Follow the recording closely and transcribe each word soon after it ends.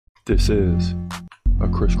This is a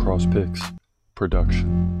Crisscross Picks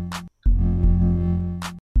production.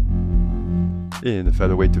 In the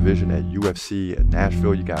featherweight division at UFC at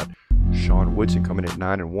Nashville, you got Sean Woodson coming at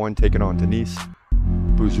 9-1, taking on Denise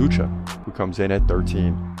Buzucha, who comes in at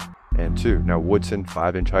 13-2. Now Woodson,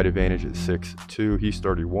 5-inch height advantage at 6'2". He's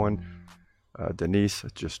 31. Denise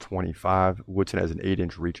just 25. Woodson has an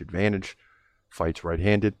 8-inch reach advantage. Fights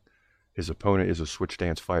right-handed. His opponent is a switch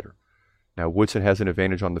stance fighter. Now Woodson has an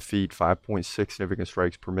advantage on the feet, 5.6 significant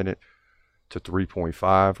strikes per minute to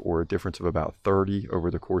 3.5, or a difference of about 30 over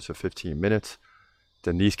the course of 15 minutes.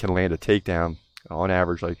 Denise can land a takedown on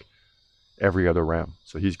average like every other round.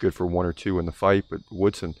 So he's good for 1 or 2 in the fight, but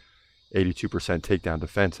Woodson, 82% takedown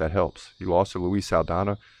defense, that helps. He lost to Luis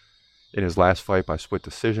Saldana in his last fight by split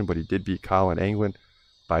decision, but he did beat Colin Anglin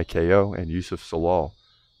by KO and Yusuf Salal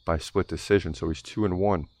by split decision. So he's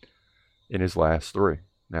 2-1 in his last 3.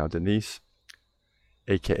 Now Denise,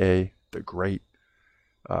 a.k.a. The Great,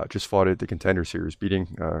 just fought at the Contender Series,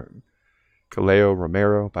 beating Kaleo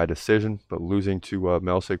Romero by decision, but losing to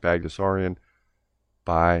Melsik Bagdasaryan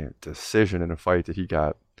by decision in a fight that he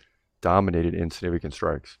got dominated in significant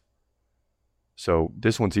strikes. So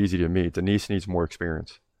this one's easy to me. Denise needs more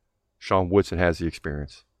experience. Sean Woodson has the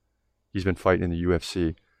experience. He's been fighting in the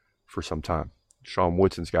UFC for some time. Sean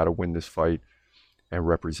Woodson's got to win this fight and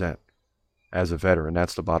represent as a veteran.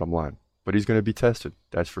 That's the bottom line. But he's going to be tested,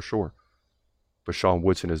 that's for sure. But Sean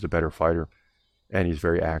Woodson is the better fighter, and he's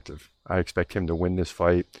very active. I expect him to win this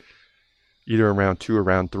fight either in round 2 or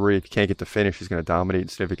round 3. If he can't get the finish, he's going to dominate in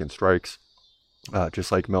significant strikes,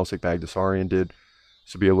 just like Melsik Bagdasaryan did.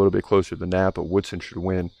 So be a little bit closer than that, but Woodson should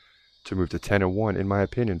win to move to 10-1, in my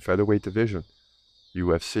opinion. Featherweight division,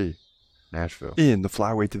 UFC, Nashville. In the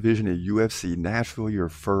flyweight division at UFC Nashville, your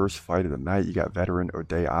first fight of the night, you got veteran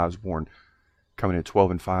Ode Osborne coming in at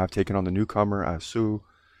 12-5, taking on the newcomer Asu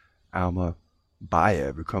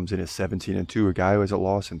Almabayev, who comes in at 17-2, a guy who hasn't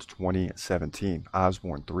lost since 2017.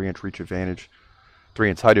 Osborne, 3-inch reach advantage,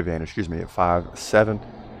 3-inch height advantage, at 5'7".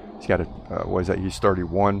 He's got he's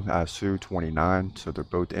 31, Asu 29, so they're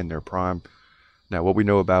both in their prime. Now, what we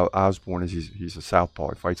know about Osborne is he's a southpaw.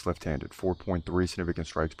 He fights left-handed, 4.3 significant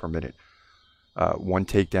strikes per minute, 1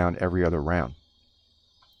 takedown every other round.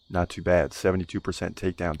 Not too bad. 72%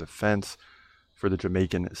 takedown defense for the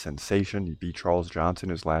Jamaican sensation. He beat Charles Johnson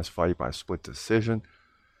in his last fight by split decision,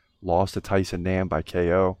 lost to Tyson Nam by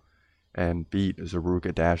KO, and beat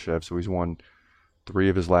Zaruk Adashev. So he's won 3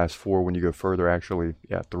 of his last 4. When you go further, actually,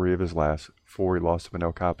 3 of his last 4. He lost to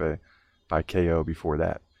Manel Kape by KO before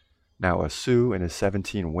that. Now, Asu in his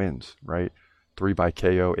 17 wins, right? 3 by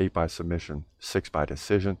KO, 8 by submission, 6 by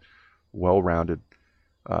decision. Well-rounded.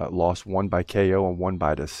 Lost 1 by KO and 1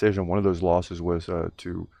 by decision. One of those losses was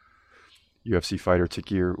to UFC fighter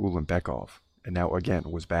Takir Ulanbekov. And now, again,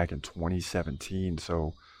 was back in 2017.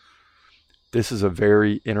 So this is a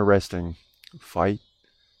very interesting fight.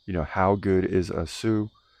 You know, how good is Asu?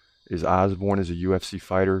 Is Osborne as a UFC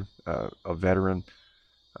fighter, a veteran,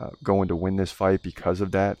 going to win this fight because of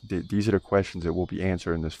that? These are the questions that will be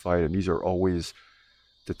answered in this fight, and these are always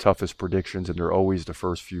the toughest predictions, and they're always the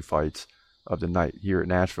first few fights of the night. Here at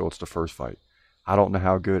Nashville, it's the first fight. I don't know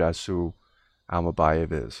how good Asu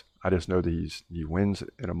Almabayev is. I just know that he wins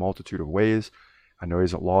in a multitude of ways. I know he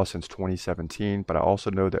hasn't lost since 2017, but I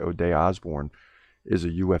also know that Ode Osborne is a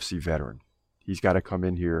UFC veteran. He's got to come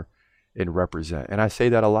in here and represent. And I say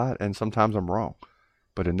that a lot, and sometimes I'm wrong.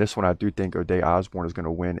 But in this one, I do think Ode Osborne is going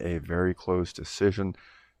to win a very close decision,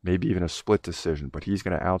 maybe even a split decision. But he's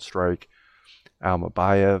going to outstrike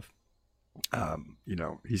Almabayev.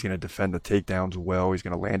 He's going to defend the takedowns well. He's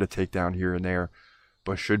going to land a takedown here and there,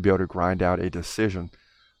 but should be able to grind out a decision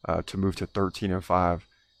to move to 13-5,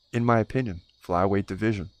 in my opinion. Flyweight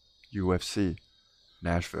division, UFC,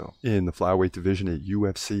 Nashville. In the flyweight division at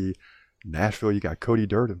UFC Nashville, you got Cody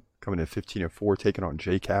Durden coming in at 15-4, taking on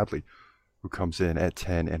Jake Hadley, who comes in at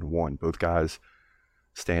 10-1. Both guys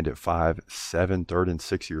stand at 5'7". Durden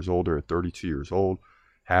 6 years older at 32 years old.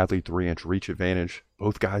 Hadley, 3-inch reach advantage.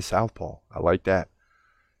 Both guys southpaw. I like that.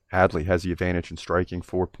 Hadley has the advantage in striking,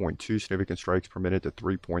 4.2 significant strikes per minute to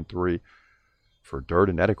 3.3 for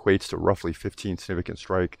Durden. That equates to roughly 15 significant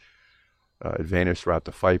strike advantage throughout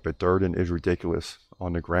the fight, but Durden is ridiculous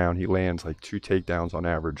on the ground. He lands like 2 takedowns on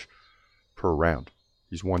average per round.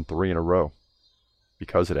 He's won 3 in a row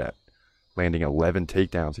because of that, landing 11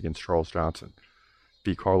 takedowns against Charles Johnson.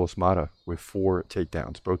 Beat Carlos Mata with 4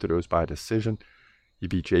 takedowns, both of those by decision. He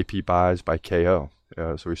beat JP Buys by KO.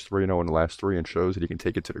 So he's 3-0 in the last 3 and shows that he can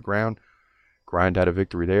take it to the ground, grind out a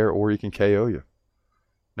victory there, or he can KO you.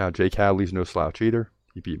 Now, Jake Hadley's no slouch either.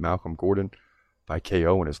 He beat Malcolm Gordon by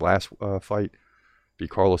KO in his last fight. Beat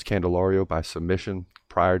Carlos Candelario by submission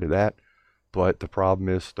prior to that. But the problem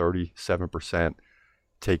is 37%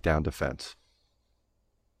 takedown defense.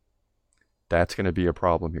 That's going to be a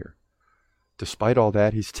problem here. Despite all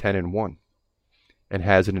that, he's 10-1 and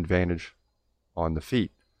has an advantage on the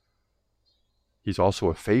feet. He's also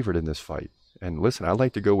a favorite in this fight. And listen, I'd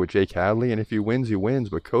like to go with Jake Hadley, and if he wins, he wins.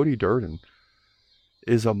 But Cody Durden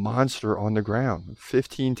is a monster on the ground.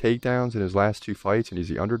 15 takedowns in his last 2 fights, and he's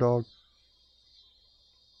the underdog.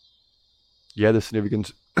 Yeah, the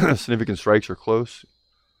significant strikes are close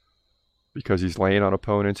because he's laying on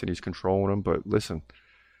opponents and he's controlling them. But listen,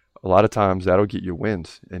 a lot of times that'll get you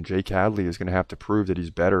wins. And Jake Hadley is going to have to prove that he's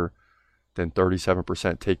better than 37%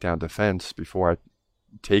 takedown defense before I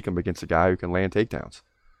take him against a guy who can land takedowns.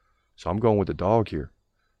 So I'm going with the dog here.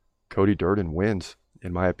 Cody Durden wins,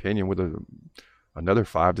 in my opinion, with another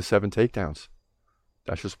 5 to 7 takedowns.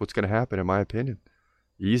 That's just what's going to happen, in my opinion.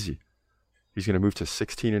 Easy. He's going to move to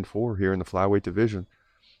 16-4 here in the flyweight division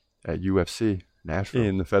at UFC Nashville.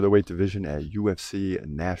 In the featherweight division at UFC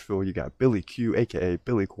Nashville, you got Billy Q, a.k.a.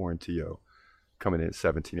 Billy Quarantillo, coming in at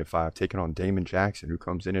 17-5, taking on Damon Jackson, who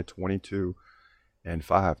comes in at 22-5.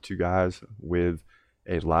 2 guys with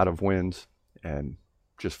a lot of wins and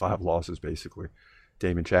just 5 losses, basically.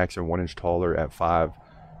 Damon Jackson, 1 inch taller at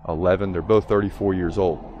 5'11". They're both 34 years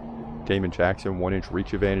old. Damon Jackson, 1 inch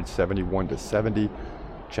reach advantage, 71-70.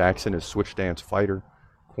 Jackson is switch stance fighter.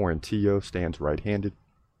 Quarantillo stands right-handed.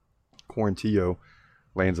 Quarantillo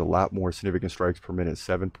lands a lot more significant strikes per minute,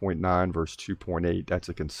 7.9 versus 2.8. That's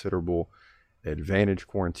a considerable advantage.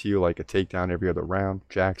 Quarantillo like a takedown every other round.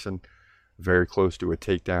 Jackson very close to a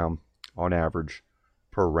takedown on average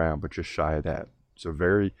per round, but just shy of that. So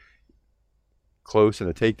very close in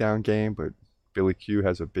the takedown game, but Billy Q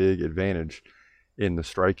has a big advantage in the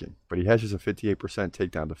striking. But he has just a 58%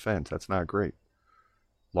 takedown defense. That's not great.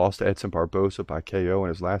 Lost to Edson Barbosa by KO in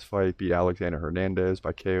his last fight, beat Alexander Hernandez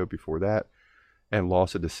by KO before that, and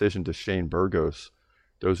lost a decision to Shane Burgos.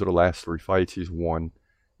 Those are the last 3 fights. He's 1-2.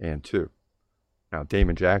 Now,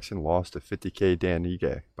 Damon Jackson lost to 50K Dan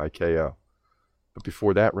Ige by KO. But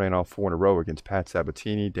before that, ran off 4 in a row against Pat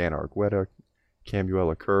Sabatini, Dan Argueta,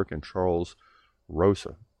 Camuela Kirk, and Charles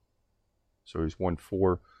Rosa. So he's won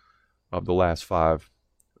 4 of the last 5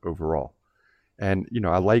 overall. And,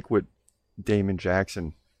 I like what Damon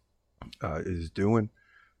Jackson is doing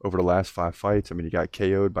over the last 5 fights. I mean, he got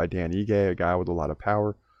KO'd by Dan Ige, a guy with a lot of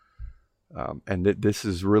power. And this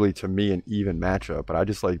is really, to me, an even matchup. But I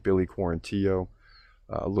just like Billy Quarantillo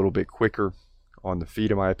a little bit quicker on the feet,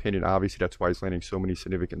 in my opinion. Obviously, that's why he's landing so many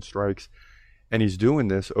significant strikes. And he's doing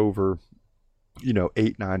this over,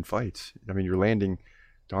 8-9 fights. I mean, you're landing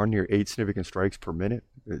darn near 8 significant strikes per minute.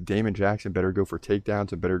 Damon Jackson better go for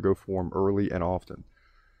takedowns and better go for them early and often.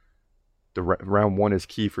 The round 1 is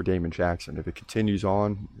key for Damon Jackson. If it continues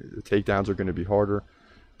on, the takedowns are going to be harder.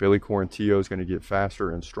 Billy Quarantillo is going to get faster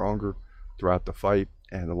and stronger throughout the fight.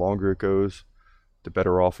 And the longer it goes, the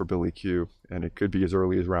better off for Billy Q. And it could be as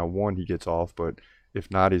early as round 1 he gets off. But if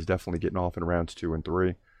not, he's definitely getting off in rounds 2 and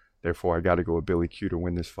 3. Therefore, I got to go with Billy Q to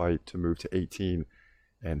win this fight, to move to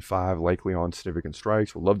 18-5, likely on significant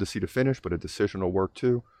strikes. We'll love to see the finish, but a decision will work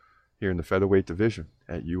too here in the featherweight division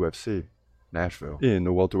at UFC Nashville. In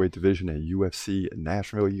the welterweight division at UFC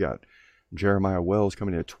Nashville, you got Jeremiah Wells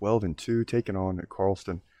coming in at 12-2, taking on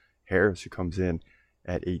Carlston Harris, who comes in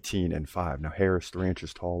at 18-5. Now, Harris 3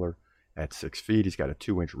 inches taller at 6 feet. He's got a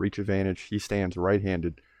 2-inch reach advantage. He stands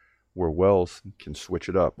right-handed, where Wells can switch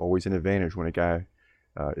it up. Always an advantage when a guy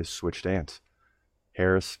is switch stance.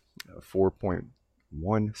 Harris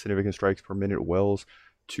 4.1 significant strikes per minute. Wells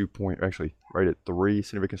right at 3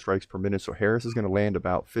 significant strikes per minute. So Harris is going to land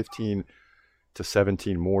about 15 to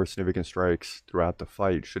 17 more significant strikes throughout the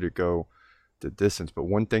fight should it go the distance. But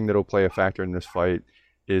one thing that'll play a factor in this fight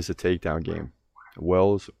is the takedown game.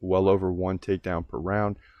 Wells well over 1 takedown per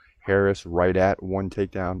round. Harris right at 1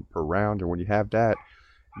 takedown per round. And when you have that,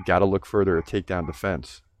 you got to look further at takedown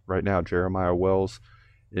defense. Right now, Jeremiah Wells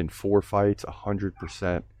in 4 fights,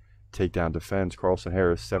 100% takedown defense. Carlston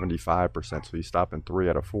Harris 75%. So he's stopping 3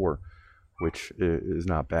 out of 4, which is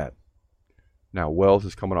not bad. Now, Wells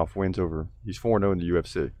is coming off wins over, he's 4-0 in the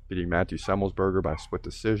UFC, beating Matthew Semmelsberger by split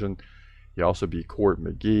decision. He also beat Court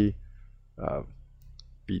McGee,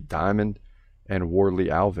 beat Diamond, and Wardley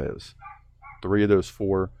Alves. 3 of those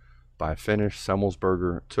 4 by finish.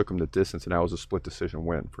 Semmelsberger took him the distance, and that was a split decision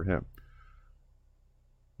win for him.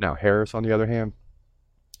 Now, Harris, on the other hand,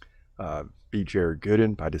 beat Jared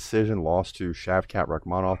Gooden by decision, lost to Shavkat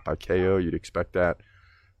Rakhmonov by KO. You'd expect that.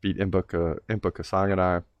 Beat Impa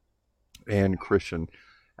Kasanganay and Christian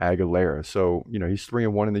Aguilera. So, he's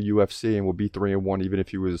 3-1 in the UFC and will be 3-1 even if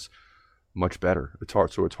he was much better. It's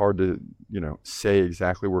hard, so it's hard to, say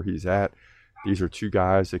exactly where he's at. These are two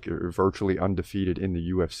guys that are virtually undefeated in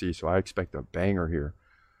the UFC, so I expect a banger here.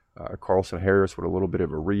 Carlson Harris with a little bit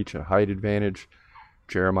of a reach and height advantage.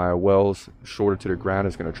 Jeremiah Wells, shorter to the ground,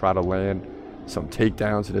 is going to try to land some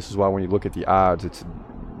takedowns, and this is why when you look at the odds, it's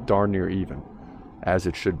darn near even, as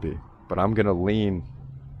it should be. But I'm going to lean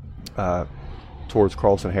towards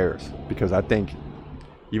Carlson Harris because I think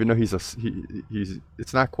even though he's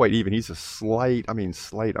it's not quite even, he's a slight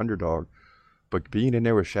underdog. But being in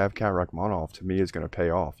there with Shavkat Rakhmonov, to me, is going to pay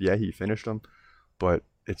off. Yeah, he finished him, but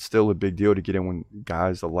it's still a big deal to get in when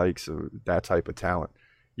guys the likes of that type of talent.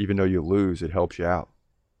 Even though you lose, it helps you out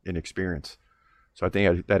in experience. So I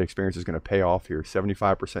think that experience is going to pay off here.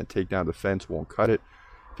 75% takedown defense won't cut it.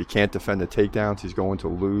 If he can't defend the takedowns, he's going to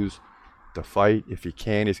lose the fight. If he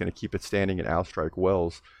can, he's going to keep it standing and outstrike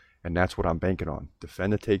Wells, and that's what I'm banking on.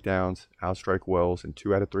 Defend the takedowns, outstrike Wells in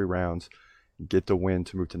 2 out of 3 rounds, get the win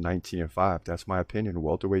to move to 19-5. That's my opinion.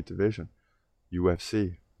 Welterweight division,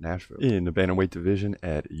 UFC, Nashville. In the bantamweight division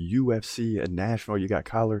at UFC at Nashville, you got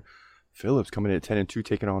Kyler Phillips coming in at 10-2,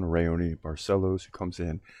 taking on Raoni Barcelos, who comes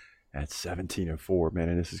in at 17-4. Man,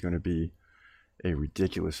 and this is going to be a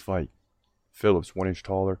ridiculous fight. Phillips 1 inch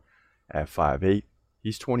taller at 5'8".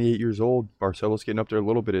 He's 28 years old. Barcelos getting up there a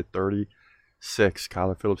little bit at 36.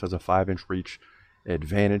 Kyler Phillips has a 5-inch reach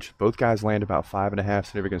advantage. Both guys land about 5.5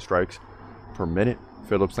 significant strikes per minute.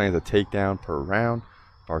 Phillips lands a takedown per round.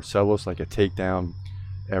 Barcelos like a takedown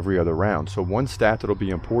every other round. So one stat that'll be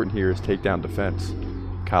important here is takedown defense.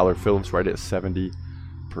 Kyler Phillips right at 70%.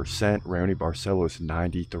 Raoni Barcelos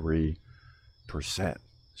 93%.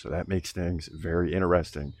 So that makes things very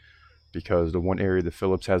interesting because the one area that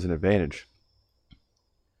Phillips has an advantage,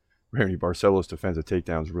 Raoni Barcelos defends the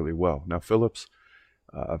takedowns really well. Now Phillips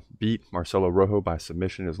beat Marcelo Rojo by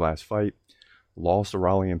submission in his last fight. Lost to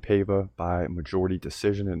Raleigh and Pava by majority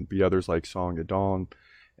decision and beat others like Song Yadong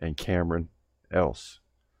and Cameron Else.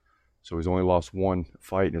 So he's only lost 1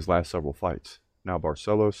 fight in his last several fights. Now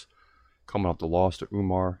Barcelos coming off the loss to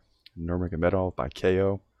Umar Nurmagomedov by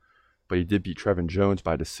KO. But he did beat Trevin Jones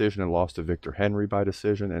by decision and lost to Victor Henry by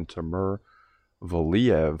decision and Timur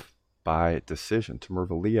Valiev by decision. Timur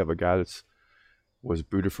Valiev, a guy that was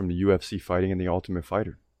booted from the UFC fighting in the Ultimate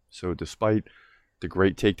Fighter. So despite the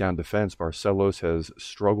great takedown defense, Barcelos has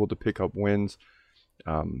struggled to pick up wins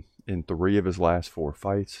in 3 of his last 4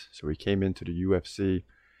 fights. So he came into the UFC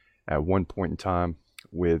at one point in time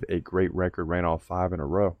with a great record, ran off 5 in a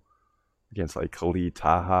row against like Khalid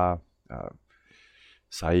Taha,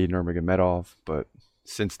 Saeed Nurmagomedov. But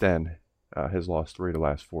since then, has lost 3 of the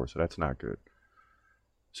last 4, so that's not good.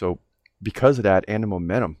 So because of that and the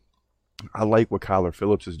momentum, I like what Kyler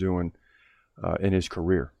Phillips is doing in his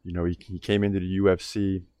career. He came into the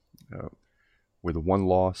UFC with 1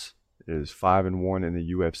 loss, is 5-1 in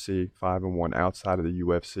the UFC, 5-1 outside of the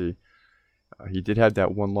UFC. He did have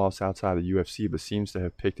that 1 loss outside of the UFC, but seems to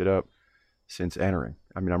have picked it up since entering.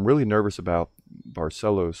 I'm really nervous about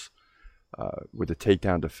Barcelos with the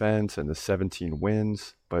takedown defense and the 17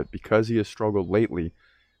 wins, but because he has struggled lately,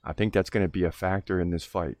 I think that's going to be a factor in this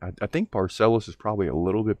fight. I think Barcelos is probably a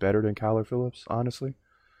little bit better than Kyler Phillips, honestly,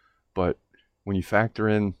 but when you factor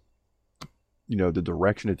in, the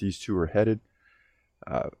direction that these two are headed,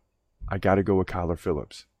 I got to go with Kyler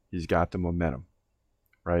Phillips. He's got the momentum,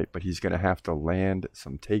 right? But he's going to have to land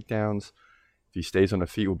some takedowns. If he stays on the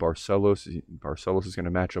feet with Barcelos is going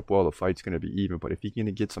to match up well. The fight's going to be even. But if he can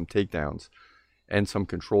get some takedowns and some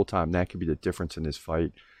control time, that could be the difference in this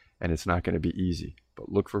fight. And it's not going to be easy.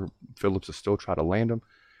 But look for Phillips to still try to land him.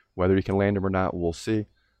 Whether he can land him or not, we'll see.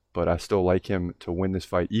 But I still like him to win this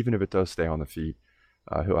fight, even if it does stay on the feet.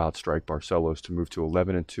 He'll outstrike Barcelos to move to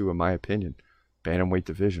 11-2, in my opinion. Bantamweight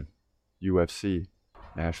division, UFC,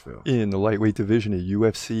 Nashville. In the lightweight division at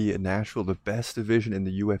UFC Nashville, the best division in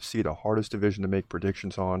the UFC, the hardest division to make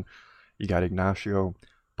predictions on. You got Ignacio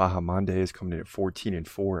Bahamondes coming in at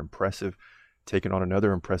 14-4, impressive. Taking on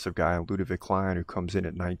another impressive guy, Ludovic Klein, who comes in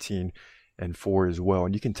at 19-4 as well.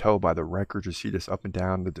 And you can tell by the records, you see this up and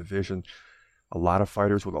down the division. A lot of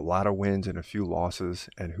fighters with a lot of wins and a few losses,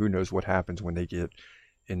 and who knows what happens when they get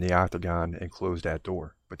in the octagon and close that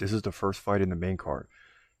door. But this is the first fight in the main card.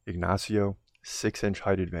 Ignacio, 6-inch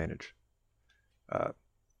height advantage.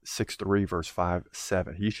 6'3" versus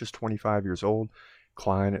 5'7". He's just 25 years old.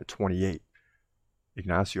 Klein at 28.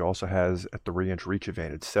 Ignacio also has a 3-inch reach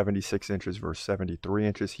advantage. 76 inches versus 73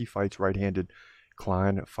 inches. He fights right-handed.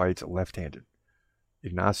 Klein fights left-handed.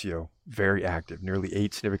 Ignacio, very active, nearly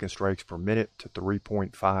 8 significant strikes per minute to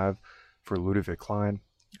 3.5 for Ludovic Klein.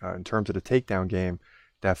 In terms of the takedown game,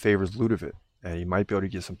 that favors Ludovic, and he might be able to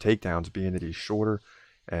get some takedowns being that he's shorter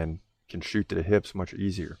and can shoot to the hips much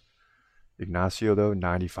easier. Ignacio, though,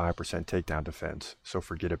 95% takedown defense, so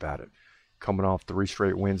forget about it. Coming off 3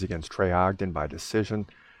 straight wins against Trey Ogden by decision,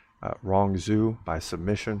 Rong Zhu by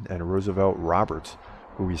submission, and Roosevelt Roberts,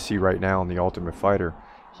 who we see right now in The Ultimate Fighter,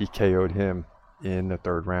 he KO'd him in the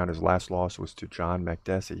 3rd round. His last loss was to John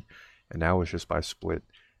Makdessi, and that was just by split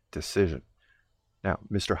decision. Now,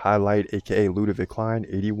 Mr. Highlight, a.k.a. Ludovic Klein,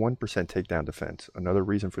 81% takedown defense. Another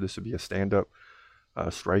reason for this to be a stand-up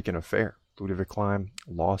striking affair. Ludovic Klein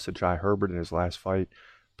lost to Jai Herbert in his last fight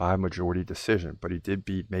by majority decision, but he did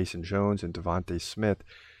beat Mason Jones and Devontae Smith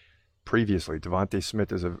previously. Devontae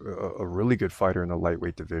Smith is a really good fighter in the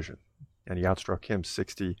lightweight division, and he outstruck him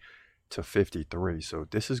 60-53. So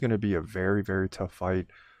this is going to be a very, very tough fight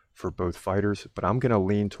for both fighters, but I'm going to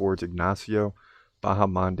lean towards Ignacio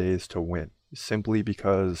Bahamondes to win, simply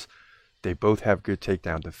because they both have good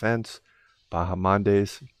takedown defense.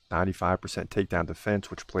 Bahamondes, 95% takedown defense,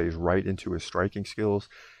 which plays right into his striking skills.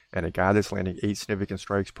 And a guy that's landing 8 significant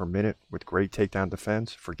strikes per minute with great takedown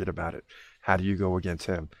defense, forget about it. How do you go against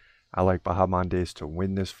him? I like Bahamondes to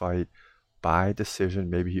win this fight by decision.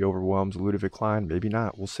 Maybe he overwhelms Ludovic Klein, maybe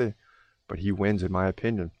not. We'll see. But he wins, in my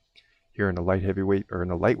opinion, here in the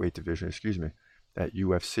lightweight division, at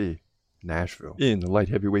UFC Nashville. In the light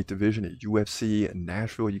heavyweight division at UFC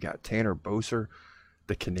Nashville, you got Tanner Boser,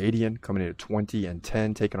 the Canadian, coming in at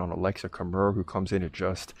 20-10, taking on Alexa Kamur, who comes in at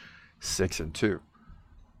just 6-2.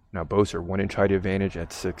 Now, Boser, 1-inch height advantage at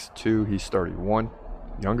 6'2". He's 31,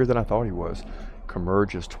 younger than I thought he was. Kamur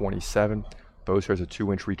just 27. Boser has a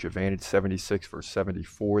 2-inch reach advantage, 76 versus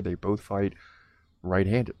 74. They both fight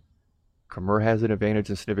right-handed. Kamur has an advantage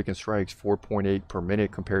in significant strikes, 4.8 per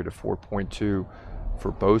minute compared to 4.2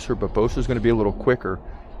 for Boser, but Boser's going to be a little quicker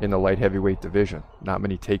in the light heavyweight division. Not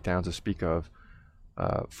many takedowns to speak of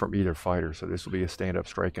from either fighter, so this will be a stand-up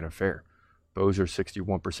striking affair. Boser,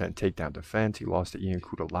 61% takedown defense. He lost to Ian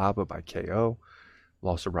Cutelaba by KO,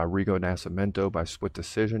 lost to Rodrigo Nascimento by split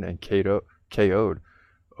decision, and KO'd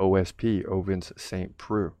OSP, Ovens St.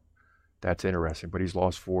 Preux. That's interesting, but he's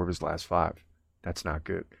lost 4 of his last 5. That's not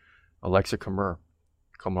good. Alexa Kamur,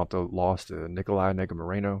 coming off the loss to Nikolai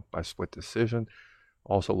Negumereanu by split decision.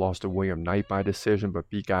 Also lost to William Knight by decision, but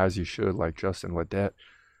beat guys he should, like Justin Ledet,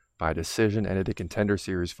 by decision, and at the Contender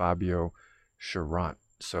Series, Fabio Charant.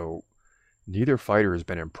 So neither fighter has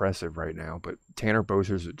been impressive right now, but Tanner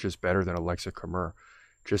Boser's just better than Alexa Kamur,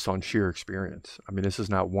 just on sheer experience. I mean, this is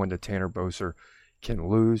not one that Tanner Boser can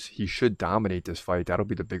lose. He should dominate this fight. That'll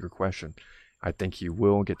be the bigger question. I think he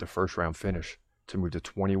will get the first round finish to move to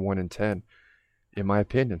 21-10. In my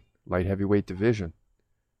opinion, light heavyweight division,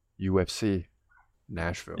 UFC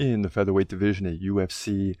Nashville. In the featherweight division at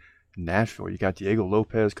UFC Nashville, you got Diego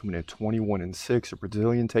Lopez coming in at 21-6. The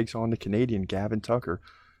Brazilian takes on the Canadian Gavin Tucker,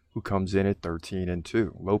 who comes in at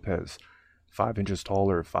 13-2. Lopez, 5 inches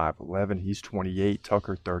taller at 5'11". He's 28.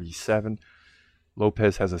 Tucker, 37.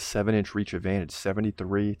 Lopez has a 7-inch reach advantage,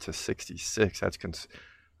 73-66. That's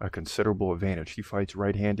a considerable advantage. He fights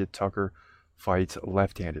right-handed. Tucker fights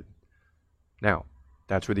left-handed. Now,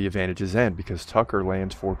 that's where the advantages end, because Tucker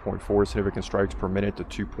lands 4.4 significant strikes per minute to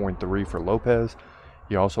 2.3 for Lopez.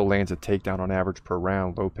 He also lands a takedown on average per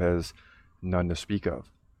round. Lopez, none to speak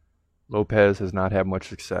of. Lopez has not had much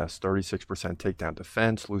success. 36% takedown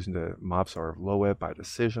defense, losing to Movsar Loeb by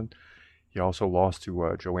decision. He also lost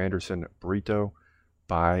to Joe Anderson Brito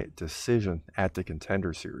by decision at the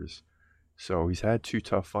Contender Series. So he's had 2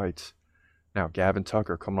 tough fights. Now, Gavin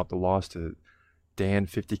Tucker coming off the loss to Dan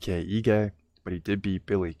 50K Ige, but he did beat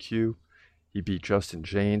Billy Q. He beat Justin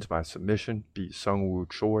James by submission, beat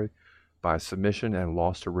Sungwoo Choi by submission, and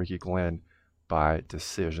lost to Ricky Glenn by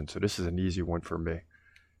decision. So this is an easy one for me.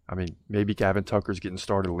 I mean, maybe Gavin Tucker's getting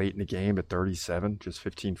started late in the game at 37, just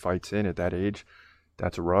 15 fights in at that age.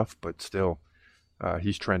 That's rough, but still,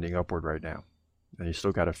 he's trending upward right now. And he's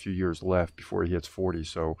still got a few years left before he hits 40.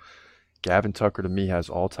 So Gavin Tucker, to me, has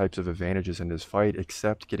all types of advantages in this fight,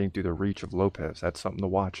 except getting through the reach of Lopez. That's something to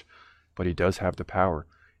watch. But he does have the power.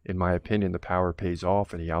 In my opinion, the power pays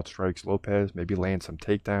off, and he outstrikes Lopez, maybe lands some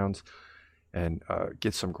takedowns, and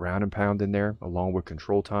gets some ground and pound in there, along with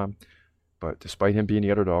control time. But despite him being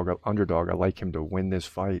the underdog, I like him to win this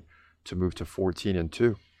fight to move to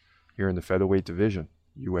 14-2 here in the featherweight division,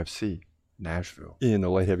 UFC Nashville. In the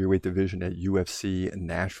light heavyweight division at UFC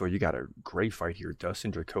Nashville, you got a great fight here.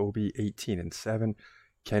 Dustin Jacoby, 18-7.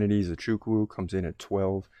 Kennedy Zachukwu comes in at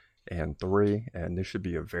 12-3, and this should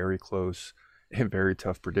be a very close and very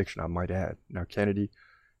tough prediction, I might add. Now, Kennedy,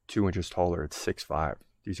 2 inches taller at 6'5".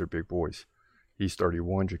 These are big boys. He's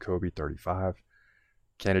 31, Jacoby 35.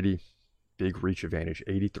 Kennedy, big reach advantage,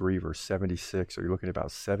 83 versus 76. So you're looking at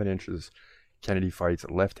about 7 inches Kennedy fights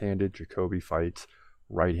left-handed. Jacoby fights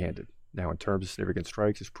right-handed. Now, in terms of significant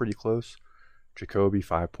strikes, it's pretty close. Jacoby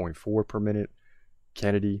 5.4 per minute.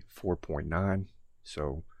 Kennedy 4.9.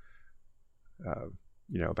 So,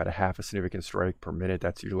 about a half a significant strike per minute.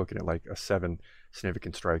 You're looking at like a 7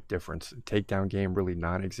 significant strike difference. Takedown game really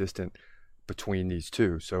non-existent between these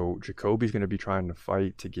two. So Jacoby's going to be trying to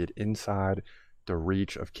fight to get inside the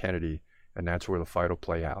reach of Kennedy, and that's where the fight will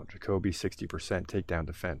play out. Jacoby 60% takedown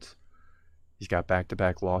defense. He's got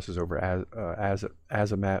back-to-back losses over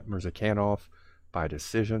Azamat Murzakanov by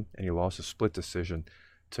decision, and he lost a split decision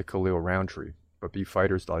to Khalil Roundtree, but beat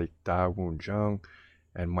fighters like Da Woon Jung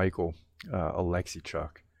and Michael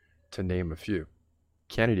Alexichuk, to name a few.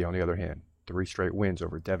 Kennedy, on the other hand, 3 straight wins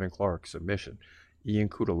over Devin Clark, submission, Ian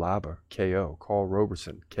Kudalaba, KO, Carl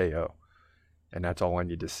Roberson, KO. And that's all I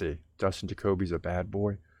need to see. Dustin Jacoby's a bad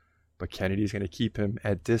boy, but Kennedy's going to keep him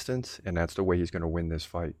at distance, and that's the way he's going to win this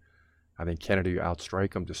fight. I think Kennedy will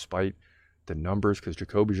outstrike him despite the numbers, because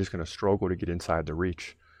Jacoby's just going to struggle to get inside the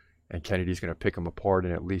reach, and Kennedy's going to pick him apart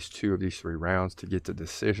in at least 2 of these 3 rounds to get the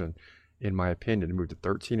decision, in my opinion, to move to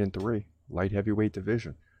 13-3, light heavyweight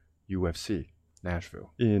division, UFC,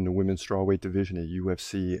 Nashville. In the women's strawweight division at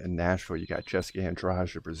UFC in Nashville, you got Jessica Andrade,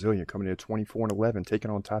 the Brazilian, coming in at 24-11, taking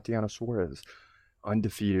on Tatiana Suarez,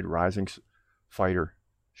 undefeated rising fighter.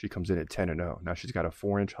 She comes in at 10-0. Now she's got a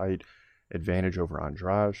 4-inch height advantage over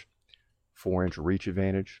Andrade, 4-inch reach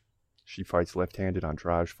advantage. She fights left-handed.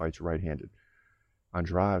 Andrade fights right-handed.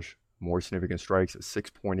 Andrade, more significant strikes at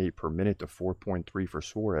 6.8 per minute to 4.3 for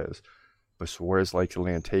Suarez. But Suarez likes to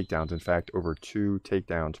land takedowns. In fact, over 2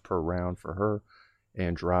 takedowns per round for her.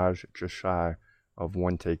 Andrade just shy of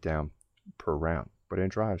 1 takedown per round. But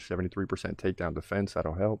Andrade, 73% takedown defense.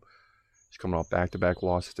 That'll help. She's coming off back-to-back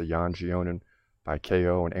losses to Jan Gionin by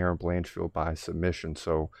KO and Aaron Blanchfield by submission.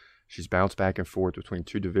 So she's bounced back and forth between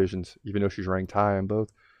 2 divisions. Even though she's ranked high in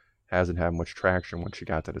both, hasn't had much traction once she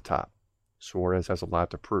got to the top. Suarez has a lot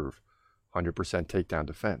to prove. 100% takedown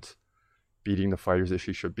defense. Beating the fighters that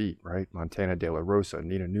she should beat, right? Montana De La Rosa,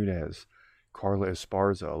 Nina Nunez, Carla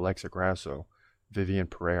Esparza, Alexa Grasso, Vivian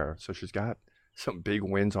Pereira. So she's got some big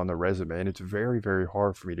wins on the resume, and it's very, very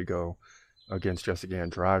hard for me to go against Jessica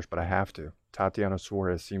Andrade, but I have to. Tatiana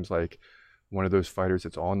Suarez seems like one of those fighters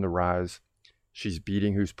that's on the rise. She's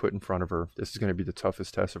beating who's put in front of her. This is going to be the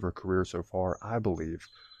toughest test of her career so far, I believe,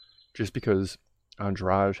 just because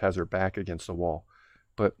Andrade has her back against the wall.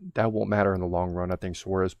 But that won't matter in the long run. I think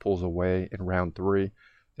Suarez pulls away in round 3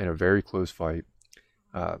 in a very close fight.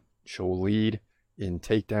 She'll lead in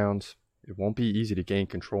takedowns. It won't be easy to gain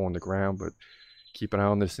control on the ground, but keep an eye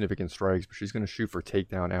on the significant strikes. But she's going to shoot for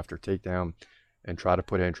takedown after takedown and try to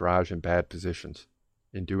put Andrade in bad positions.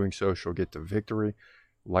 In doing so, she'll get the victory,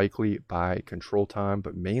 likely by control time,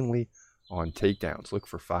 but mainly on takedowns. Look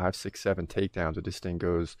for 5, 6, 7 takedowns if this thing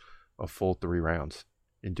goes a full 3 rounds.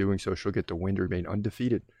 In doing so, she'll get the win to remain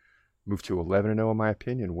undefeated. Move to 11-0 in my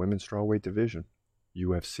opinion, women's strawweight division,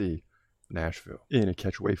 UFC, Nashville. In a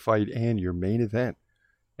catchweight fight and your main event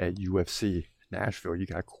at UFC, Nashville, you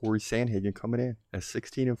got Corey Sandhagen coming in at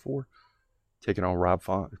 16-4, taking on Rob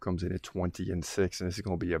Font, who comes in at 20-6, and this is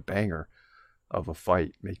going to be a banger of a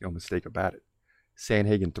fight. Make no mistake about it.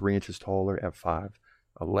 Sandhagen 3 inches taller at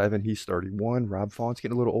 5'11". He's 31. Rob Font's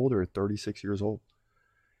getting a little older at 36 years old.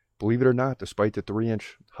 Believe it or not, despite the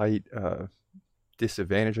 3-inch height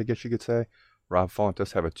disadvantage, I guess you could say, Rob Font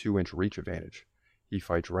does have a 2-inch reach advantage. He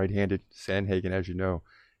fights right-handed. Sandhagen, as you know,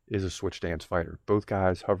 is a switch stance fighter. Both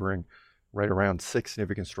guys hovering right around 6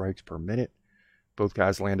 significant strikes per minute. Both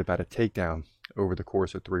guys land about a takedown over the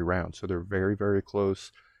course of 3 rounds. So they're very, very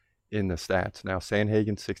close in the stats. Now,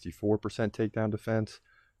 Sandhagen, 64% takedown defense.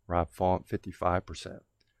 Rob Font, 55%.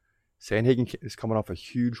 Sandhagen is coming off a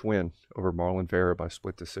huge win over Marlon Vera by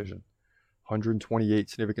split decision. 128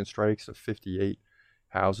 significant strikes to 58.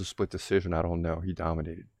 How's a split decision? I don't know. He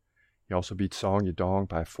dominated. He also beat Song Yadong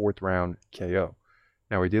by a 4th round KO.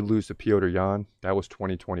 Now, he did lose to Piotr Jan. That was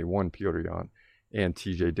 2021 Piotr Jan. And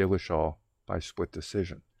TJ Dillashaw by split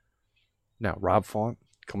decision. Now, Rob Font,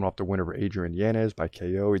 coming off the win over Adrian Yanez by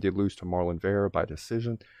KO. He did lose to Marlon Vera by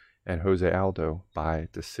decision. And Jose Aldo by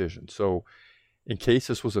decision. So, in case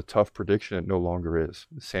this was a tough prediction, it no longer is.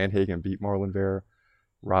 Sandhagen beat Marlon Vera.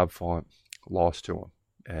 Rob Font lost to him.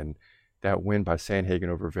 And that win by Sandhagen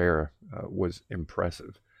over Vera was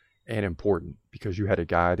impressive and important because you had a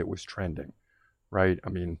guy that was trending, right? I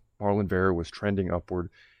mean, Marlon Vera was trending upward.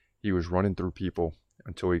 He was running through people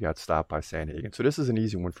until he got stopped by Sandhagen. So this is an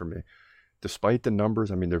easy one for me. Despite the numbers,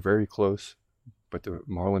 I mean, they're very close, but the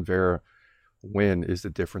Marlon Vera win is the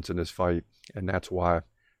difference in this fight, and that's why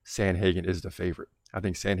Sandhagen is the favorite. I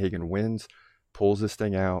think Sandhagen wins pulls this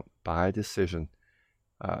thing out by decision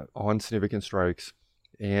on significant strikes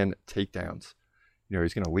and takedowns.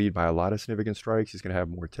 He's going to lead by a lot of significant strikes. He's going to have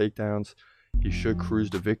more takedowns. He should cruise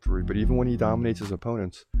to victory. But even when he dominates his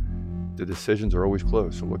opponents, the decisions are always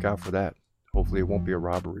close. So look out for that. Hopefully it won't be a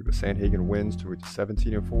robbery. But Sandhagen wins to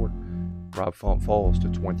 17-4. Rob Font falls to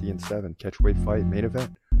 20-7. Catchweight fight, main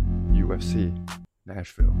event, UFC,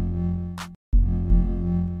 Nashville.